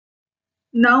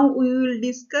Now we will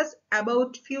discuss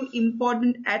about few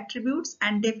important attributes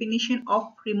and definition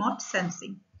of remote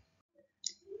sensing.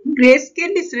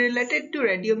 Grayscale is related to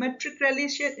radiometric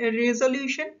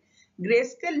resolution.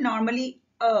 Grayscale normally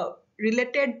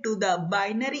related to the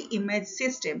binary image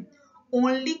system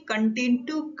only contain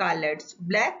two colors,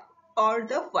 black or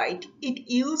the white. It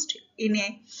used in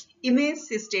a image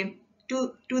system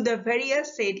to the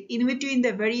various set in between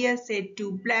the various set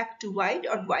to black to white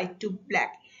or white to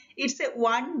black. It's a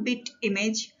 1-bit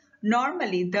image.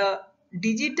 Normally the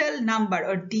digital number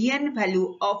or DN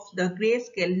value of the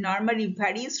grayscale normally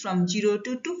varies from 0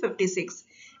 to 256.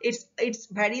 It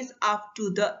varies up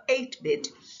to the 8-bit.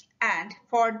 And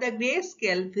for the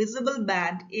grayscale, visible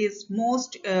band is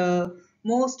most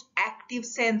active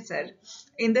sensor.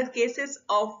 In the cases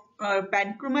of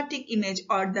panchromatic image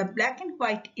or the black and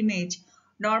white image,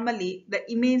 normally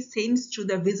the image sends to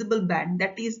the visible band,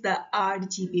 that is the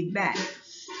RGB band.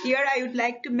 Here I would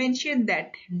like to mention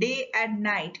that day and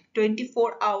night,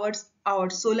 24 hours,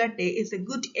 our solar day is a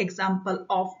good example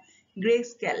of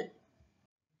grayscale.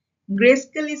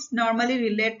 Grayscale is normally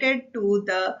related to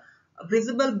the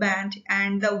visible band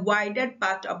and the wider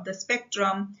part of the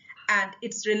spectrum, and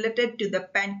it's related to the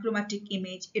panchromatic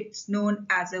image. It's known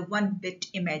as a 1-bit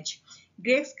image.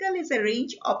 Grayscale is a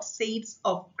range of shades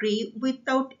of gray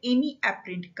without any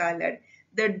apparent color.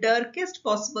 The darkest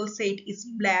possible shade is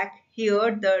black.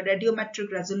 Here the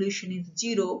radiometric resolution is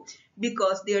 0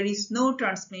 because there is no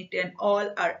transmit and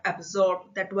all are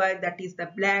absorbed. That's why that is the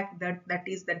black, that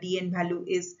is the DN value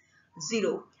is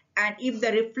 0. And if the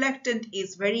reflectant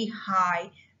is very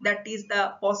high, that is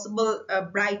the possible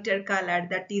brighter color,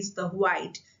 that is the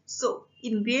white. So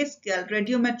in grayscale,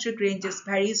 radiometric ranges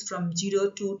varies from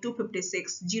 0 to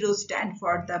 256. 0 stand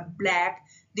for the black.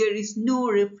 There is no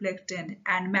reflectant,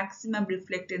 and maximum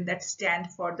reflectant that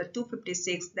stand for the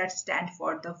 256, that stand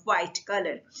for the white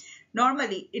color.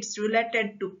 Normally, it's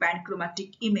related to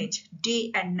panchromatic image.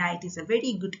 Day and night is a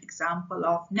very good example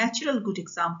of, natural good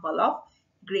example of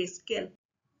grayscale.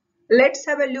 Let's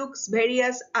have a look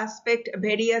various aspect,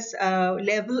 various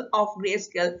level of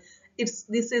grayscale.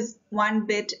 This is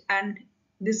 1-bit and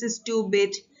this is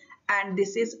 2-bit and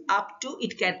this is up to,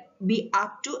 it can be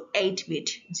up to 8-bit,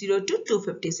 0 to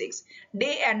 256.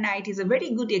 Day and night is a very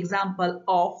good example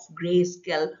of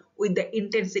grayscale with the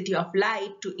intensity of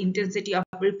light to intensity of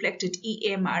reflected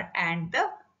EMR and the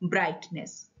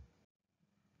brightness.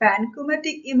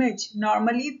 Panchromatic image,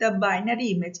 normally the binary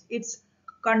image, it's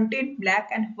contain black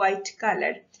and white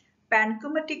color.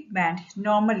 Panchromatic band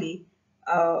normally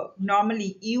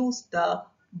use the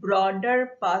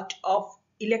broader part of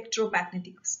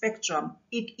electromagnetic spectrum.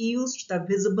 It used the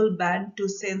visible band to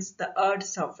sense the earth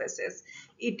surfaces.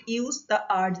 It used the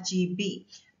RGB.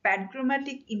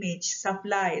 Panchromatic image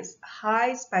supplies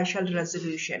high spatial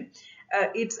resolution.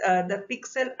 The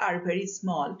pixels are very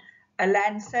small. A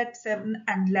Landsat 7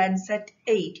 and Landsat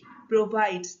 8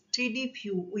 provides 3D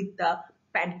view with the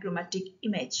panchromatic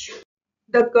image.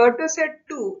 The Cartosat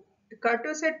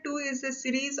 2 is a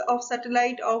series of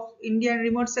satellite of Indian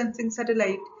remote sensing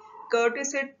satellite.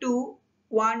 Cartosat 2,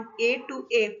 1A to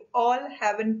F all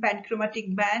have a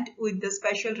panchromatic band with the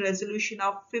spatial resolution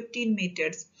of 15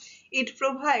 meters. It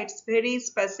provides very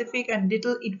specific and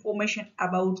little information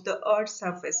about the Earth's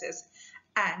surfaces.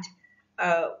 And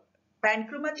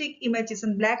panchromatic image is a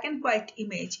black and white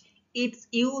image. It's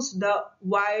used the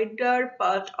wider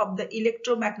part of the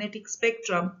electromagnetic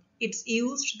spectrum. It's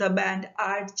used the band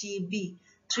RGB,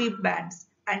 3 bands,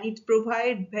 and it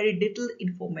provides very little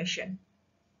information.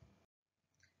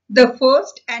 The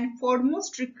first and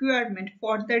foremost requirement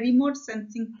for the remote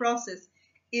sensing process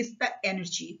is the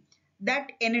energy.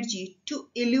 That energy to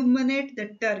illuminate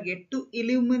the target, to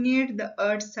illuminate the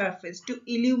Earth's surface, to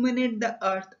illuminate the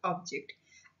Earth object.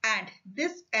 And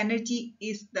this energy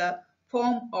is the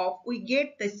form of, we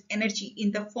get this energy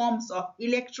in the forms of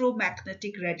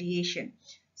electromagnetic radiation.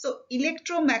 So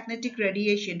electromagnetic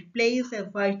radiation plays a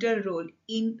vital role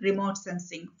in remote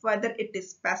sensing, whether it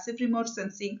is passive remote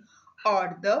sensing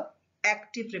or the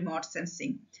active remote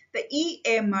sensing. The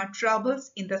EMR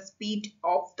travels in the speed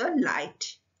of the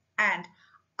light, and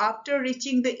after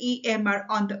reaching the EMR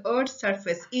on the Earth's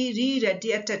surface, it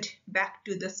re-radiated back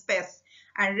to the space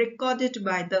and recorded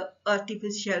by the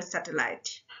artificial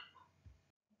satellite.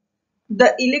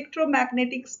 The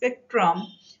electromagnetic spectrum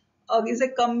is a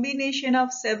combination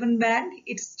of 7 band.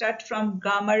 It starts from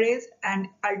gamma rays and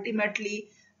ultimately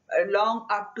long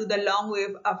up to the long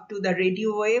wave, up to the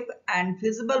radio wave, and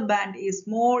visible band is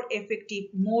more effective,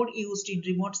 more used in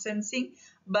remote sensing.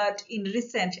 But in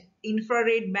recent,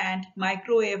 infrared band,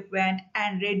 microwave band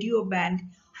and radio band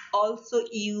also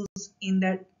use in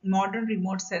the modern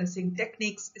remote sensing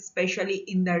techniques, especially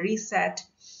in the reset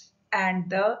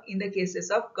and in the cases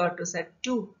of Curtosat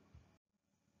 2.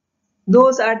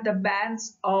 Those are the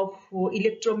bands of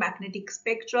electromagnetic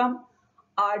spectrum.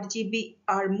 RGB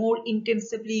are more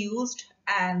intensively used,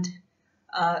 and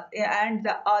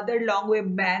the other long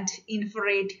wave band,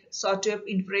 infrared, short wave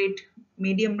infrared,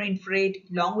 medium infrared,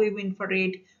 long wave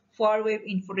infrared, far wave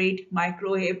infrared,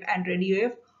 microwave and radio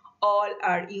wave, all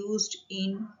are used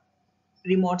in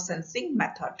remote sensing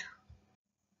method.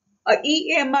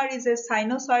 EMR is a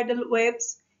sinusoidal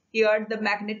waves. Here the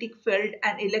magnetic field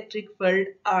and electric field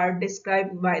are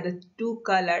described by the two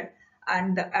color,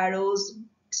 and the arrows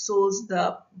shows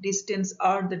the distance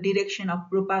or the direction of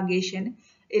propagation.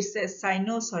 It's a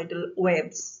sinusoidal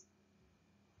waves.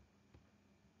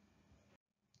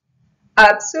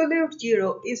 Absolute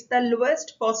zero is the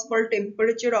lowest possible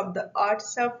temperature of the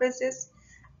Earth's surfaces.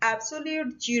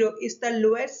 Absolute zero is the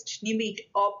lowest limit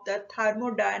of the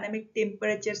thermodynamic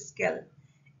temperature scale.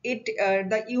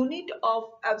 The unit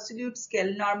of absolute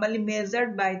scale normally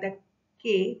measured by the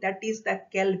K, that is the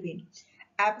Kelvin.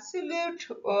 Absolute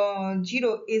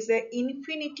zero is an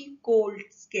infinity cold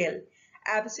scale.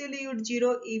 Absolute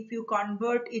zero, if you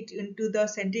convert it into the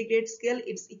centigrade scale,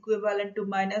 it's equivalent to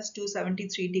minus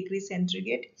 273 degrees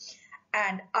centigrade.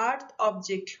 And Earth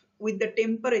object with the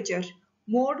temperature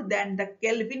more than the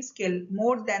Kelvin scale,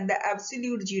 more than the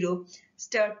absolute zero,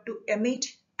 start to emit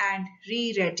and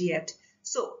re-radiate.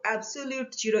 So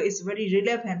absolute zero is very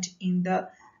relevant in the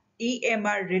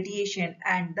EMR radiation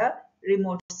and the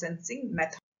remote sensing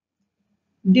method.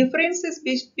 Differences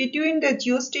between the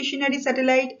geostationary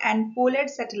satellite and polar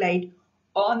satellite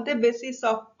on the basis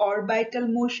of orbital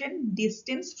motion,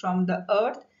 distance from the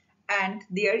Earth, and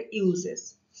their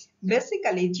uses.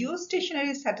 Basically,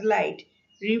 geostationary satellite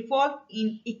revolve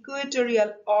in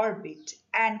equatorial orbit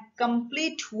and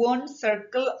complete one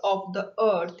circle of the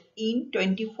Earth in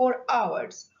 24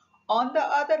 hours. On the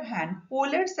other hand,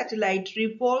 polar satellite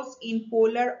revolves in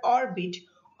polar orbit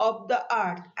of the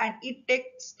Earth, and it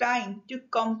takes time to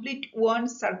complete one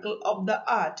circle of the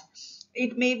Earth.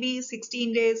 It may be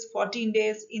 16 days, 14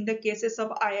 days in the cases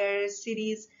of IRS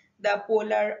series, the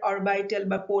polar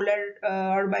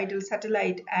orbital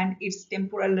satellite, and its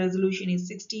temporal resolution is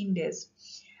 16 days.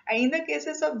 And in the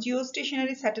cases of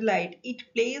geostationary satellite, it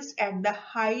placed at the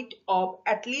height of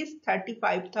at least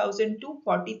 35,000 to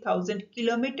 40,000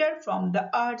 kilometers from the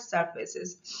Earth's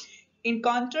surfaces. In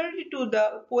contrary to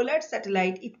the polar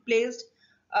satellite, it placed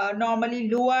normally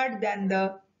lower than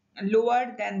the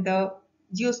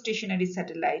geostationary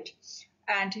satellite.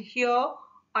 And here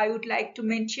I would like to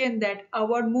mention that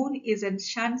our moon is a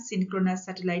sun synchronous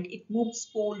satellite. It moves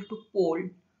pole to pole.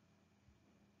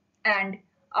 And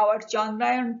our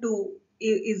Chandrayaan-2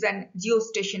 is an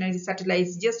geostationary satellite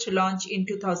just launched in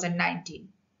 2019.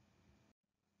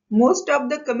 Most of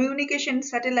the communication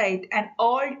satellite and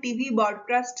all TV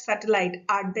broadcast satellite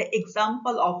are the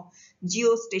example of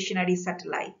geostationary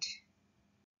satellite.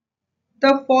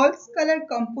 The false color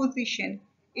composition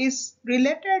is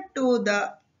related to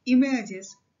the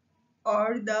images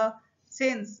or the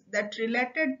sense that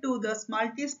related to the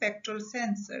multispectral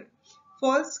sensor.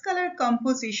 False color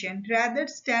composition, rather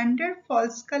standard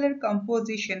false color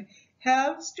composition,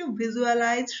 helps to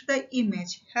visualize the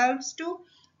image, helps to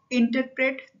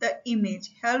interpret the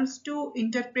image, helps to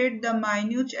interpret the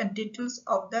minute details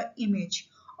of the image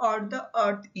or the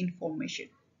earth information.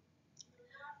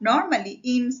 Normally,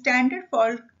 in standard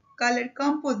false color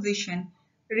composition,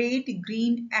 red,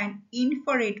 green, and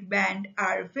infrared band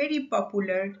are very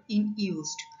popular in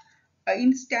used.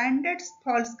 In standard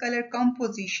false color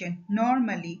composition,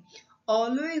 normally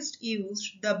always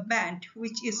use the band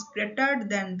which is greater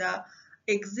than the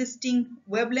existing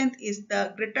wavelength is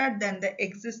the greater than the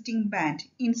existing band.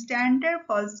 In standard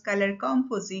false color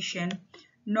composition,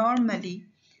 normally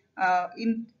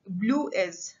in blue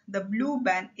is the blue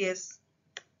band is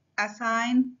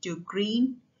assigned to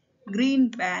green, green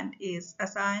band is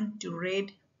assigned to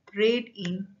red, red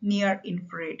in near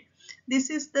infrared. This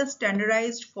is the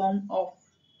standardized form of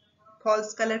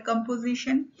false color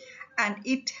composition, and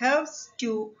it helps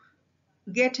to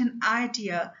get an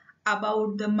idea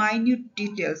about the minute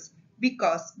details,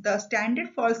 because the standard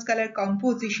false color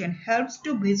composition helps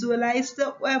to visualize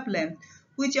the wavelength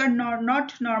which are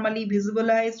not normally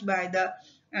visualized by the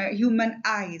human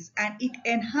eyes, and it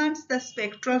enhances the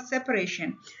spectral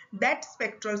separation. That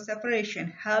spectral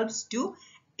separation helps to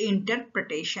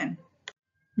interpretation.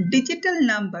 Digital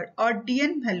number or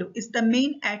DN value is the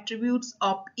main attributes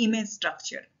of image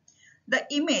structure. The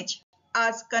image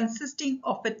as consisting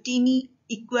of a teeny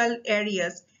equal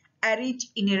areas arranged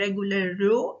in a regular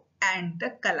row and the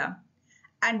column.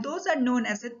 and those are known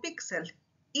as a pixel.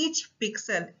 Each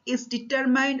pixel is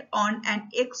determined on an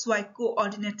XY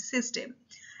coordinate system,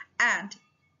 and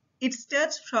it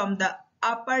starts from the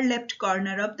upper left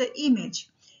corner of the image.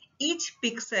 Each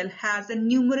pixel has a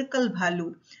numerical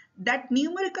value. That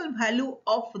numerical value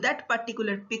of that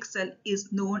particular pixel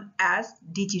is known as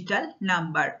digital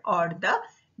number or the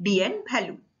DN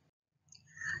value.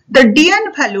 The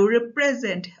DN value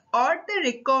represents or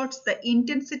they records the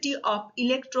intensity of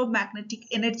electromagnetic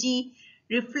energy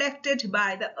reflected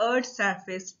by the Earth's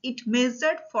surface. It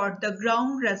measured for the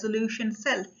ground resolution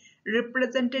cell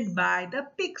represented by the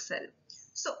pixel.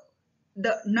 So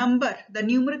the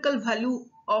numerical value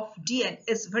of DN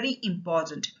is very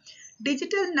important.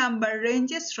 Digital number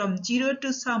ranges from 0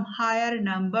 to some higher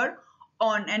number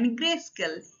on a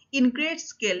grayscale. In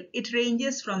grayscale, it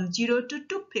ranges from 0 to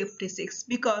 256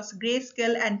 because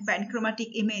grayscale and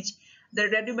panchromatic image, the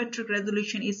radiometric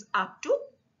resolution is up to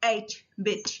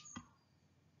 8-bit.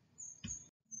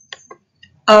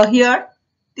 Here,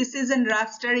 this is a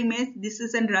raster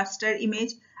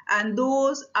image, and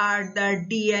those are the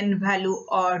DN value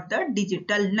or the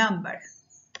digital number.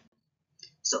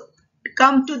 So,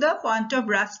 come to the point of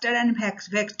raster and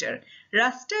vector.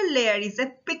 Raster layer is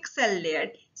a pixel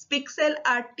layer. Pixels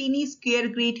are teeny square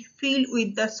grid filled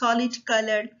with the solid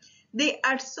color. They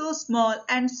are so small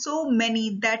and so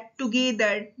many that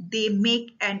together they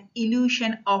make an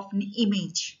illusion of an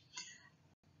image.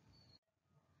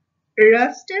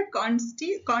 Raster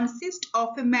consists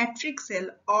of a matrix cell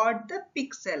or the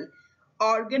pixel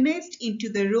organized into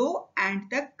the row and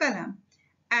the column,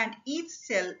 and each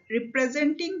cell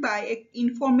representing by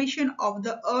information of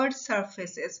the Earth's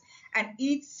surfaces, and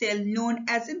each cell known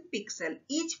as a pixel.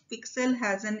 Each pixel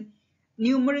has a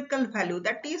numerical value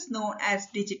that is known as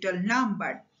digital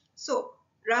number. So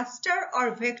raster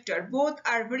or vector both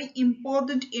are very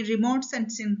important in remote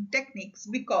sensing techniques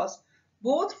because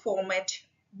both format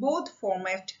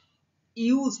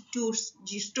used to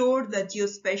store the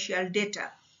geospatial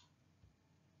data.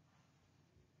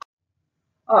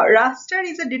 Raster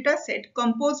is a data set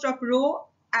composed of row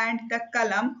and the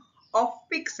column of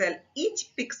pixel. Each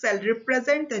pixel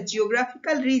represents the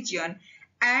geographical region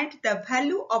and the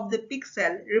value of the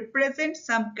pixel represents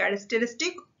some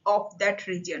characteristic of that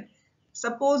region.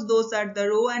 Suppose those are the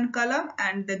row and column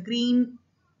and the green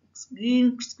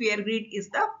square grid is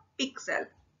the pixel.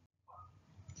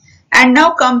 And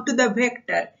now come to the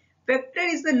vector. Vector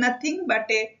is nothing but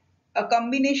a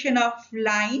combination of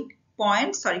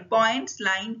points,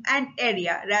 line and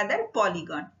area, rather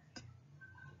polygon.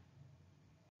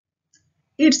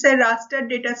 It's a raster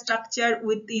data structure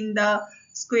within the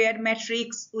square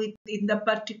matrix within the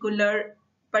particular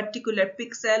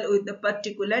pixel with the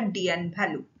particular DN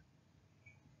value.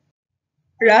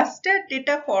 Raster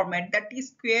data format, that is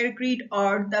square grid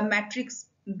or the matrix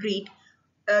grid,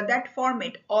 that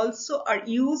format also are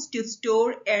used to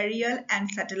store aerial and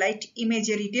satellite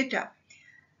imagery data.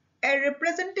 A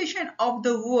representation of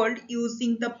the world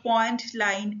using the point,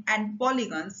 line and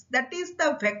polygons, that is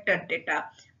the vector data.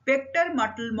 Vector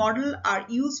model are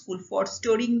useful for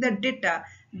storing the data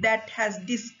that has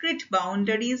discrete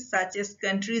boundaries such as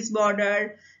country's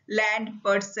border, land,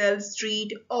 parcel,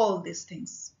 street, all these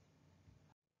things.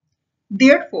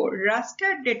 Therefore,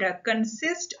 raster data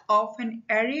consists of an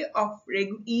array of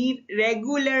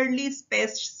regularly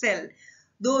spaced cells.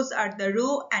 Those are the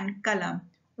row and column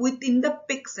within the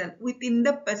pixel within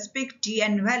the specific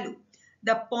DN value.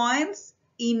 The points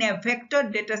in a vector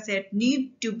dataset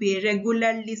need to be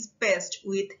regularly spaced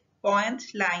with point,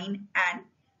 line and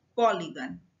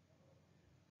polygon.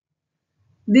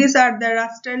 These are the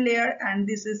raster layer and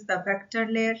this is the vector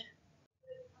layer.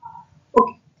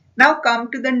 Okay, now come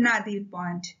to the Nadir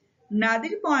point.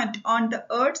 Nadir point on the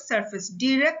Earth's surface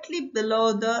directly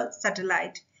below the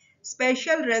satellite.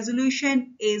 Spatial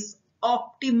resolution is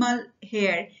optimal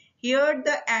here. Here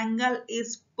the angle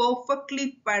is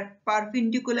perfectly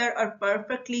perpendicular or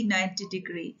perfectly 90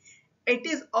 degree. It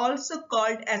is also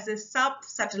called as a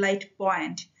sub-satellite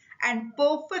point and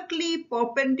perfectly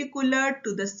perpendicular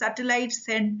to the satellite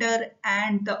center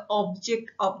and the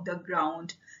object of the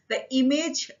ground. The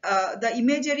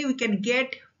imagery we can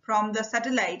get from the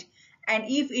satellite, and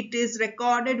if it is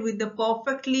recorded with the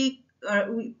perfectly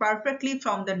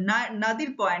from the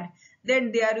Nadir point,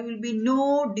 then there will be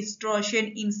no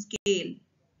distortion in scale.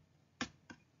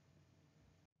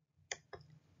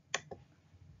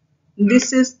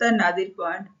 This is the Nadir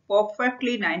point,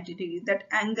 perfectly 90 degree. That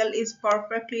angle is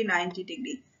perfectly 90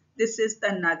 degree. This is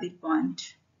the Nadir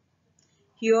point.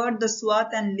 Here the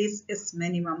swath and list is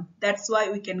minimum. That's why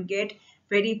we can get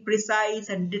very precise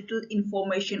and detailed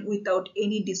information without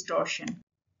any distortion.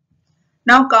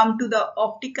 Now come to the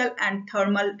optical and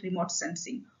thermal remote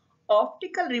sensing.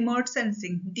 Optical remote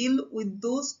sensing deal with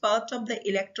those parts of the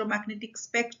electromagnetic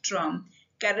spectrum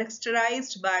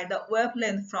characterized by the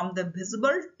wavelength from the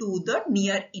visible to the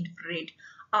near infrared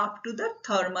up to the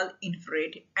thermal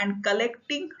infrared and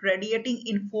collecting radiating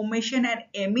information and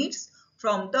emits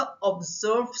from the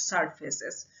observed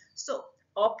surfaces. So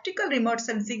optical remote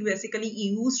sensing basically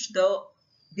used the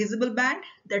visible band,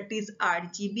 that is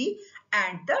RGB,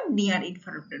 and the near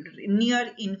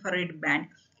infrared band.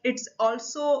 It's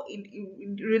also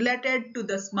related to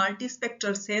this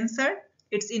multispectral sensor.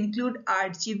 It's include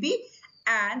RGB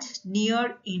and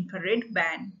near infrared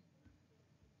band.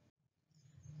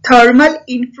 Thermal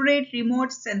infrared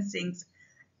remote sensing.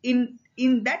 In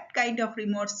that kind of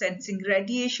remote sensing,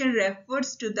 radiation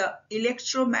refers to the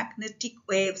electromagnetic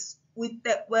waves with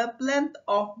the wavelength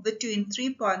of between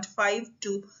 3.5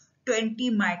 to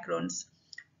 20 microns.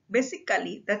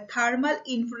 Basically, the thermal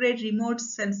infrared remote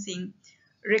sensing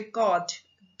record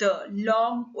the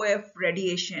long wave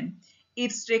radiation.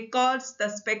 It records the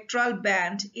spectral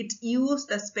band. It uses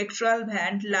the spectral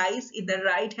band lies in the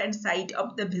right hand side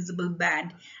of the visible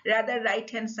band, rather right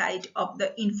hand side of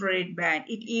the infrared band.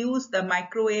 It uses the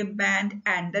microwave band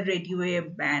and the radio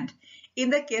wave band. In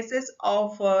the cases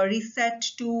of reset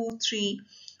 2, 3,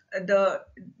 the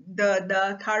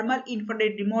thermal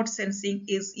infrared remote sensing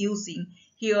is using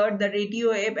here the radio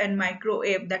wave and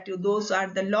microwave, that those are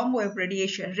the long wave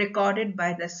radiation recorded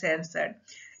by the sensor.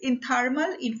 In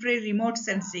thermal infrared remote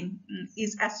sensing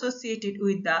is associated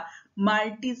with the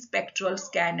multispectral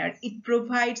scanner. It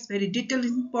provides very detailed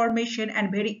information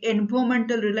and very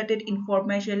environmental related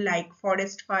information like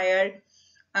forest fire,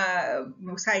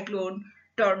 cyclone,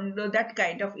 tornado, that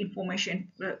kind of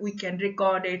information we can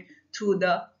record it through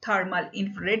the thermal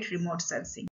infrared remote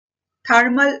sensing.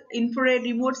 Thermal infrared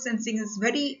remote sensing is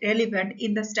very relevant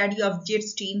in the study of jet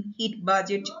stream, heat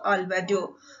budget,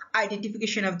 albedo,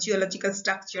 identification of geological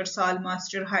structures, soil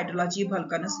moisture, hydrology,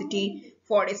 volcanicity,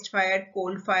 forest fire,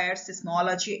 coal fire,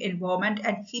 seismology, environment,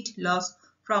 and heat loss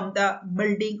from the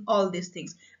building, all these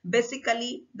things.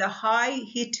 Basically, the high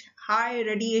heat, high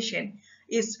radiation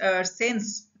is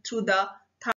sensed through the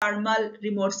thermal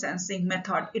remote sensing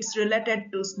method. It's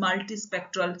related to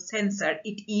multispectral sensor.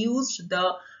 It used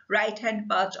the right hand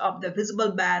part of the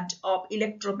visible band of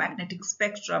electromagnetic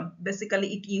spectrum.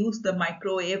 Basically, it used the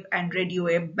microwave and radio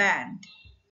wave band.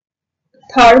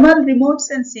 Thermal remote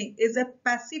sensing is a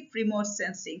passive remote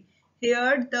sensing.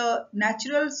 Here, the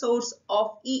natural source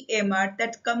of EMR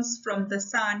that comes from the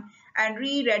sun and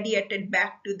re-radiated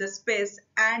back to the space,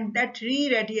 and that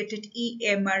re-radiated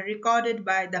EMR recorded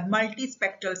by the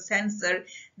multispectral sensor,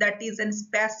 that is a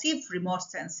passive remote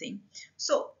sensing.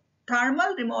 So,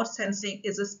 thermal remote sensing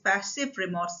is a passive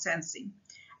remote sensing,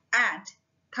 and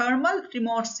thermal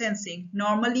remote sensing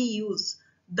normally use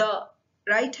the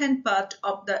right hand part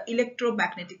of the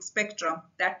electromagnetic spectrum,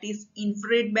 that is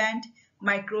infrared band,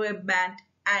 microwave band,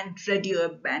 and radio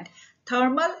wave band.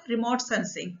 Thermal remote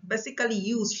sensing basically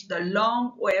used the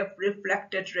long wave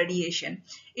reflected radiation.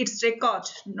 It's record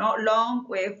long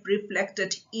wave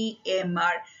reflected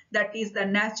EMR, that is the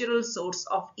natural source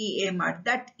of EMR.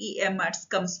 That EMR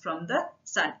comes from the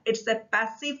sun. It's a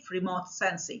passive remote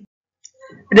sensing.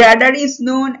 Radar is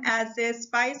known as a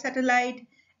spy satellite.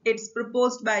 It's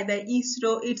proposed by the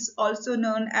ISRO. It's also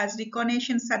known as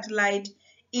reconnaissance satellite.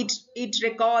 It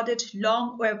recorded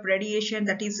long wave radiation,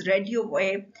 that is radio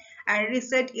wave, and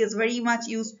research is very much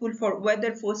useful for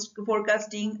weather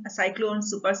forecasting, cyclone,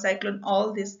 super cyclone,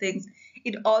 all these things.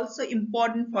 It also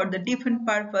important for the defense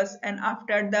purpose, and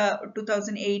after the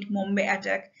 2008 Mumbai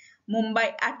attack,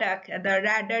 the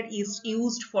radar is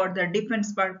used for the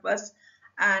defense purpose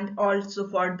and also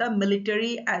for the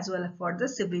military as well as for the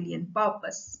civilian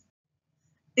purpose.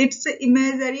 It's the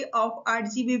imagery of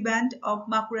RGB band of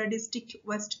Bankura district,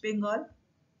 West Bengal.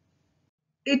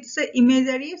 It's a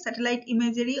imagery, satellite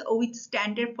imagery with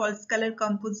standard false color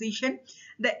composition.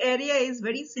 The area is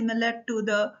very similar to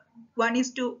the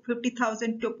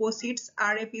 1:50,000 topo seats.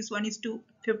 RF is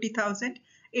 1:50,000.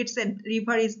 Its a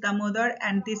river is Damodar,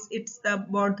 and this it's the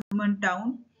Bardhaman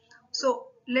town. So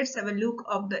let's have a look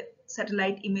of the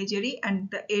satellite imagery, and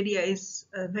the area is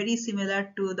very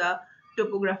similar to the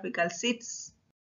topographical seats.